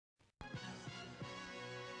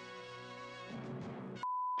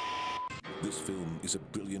This film is a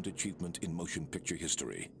brilliant achievement in motion picture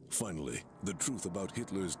history. Finally, the truth about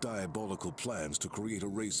Hitler's diabolical plans to create a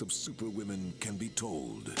race of superwomen can be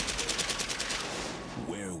told.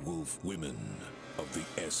 Werewolf Women of the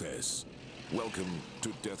SS. Welcome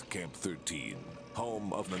to Death Camp 13,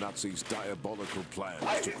 home of the Nazis' diabolical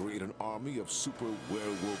plans to create an army of super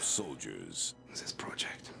werewolf soldiers. This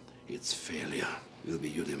project, its failure, will be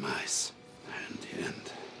your demise and the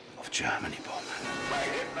end of Germany,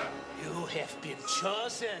 Bowman. You have been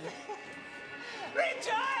chosen.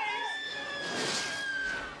 Rejoice!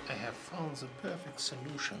 I have found the perfect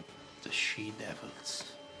solution. The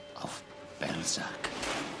she-devils of Belzec.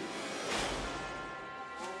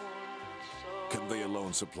 Can they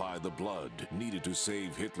alone supply the blood needed to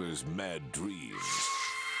save Hitler's mad dreams?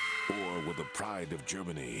 Or will the pride of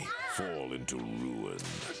Germany fall into ruin?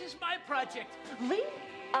 This is my project. We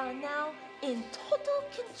are now in total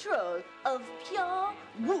control of pure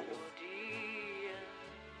wolf.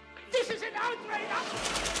 This is an outrage!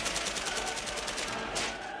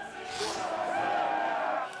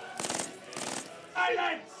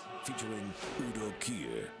 Silence! Featuring Udo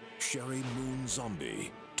Kier, Sherry Moon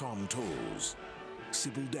Zombie, Tom Tolles,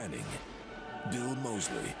 Sybil Danning, Bill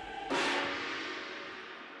Moseley,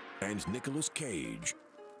 and Nicolas Cage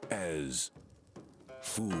as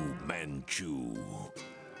Fu Manchu.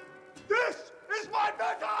 This is my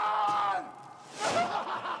mission!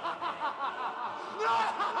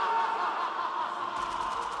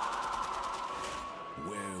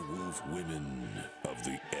 Werewolf Women of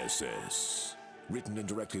the SS. Written and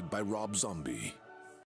directed by Rob Zombie.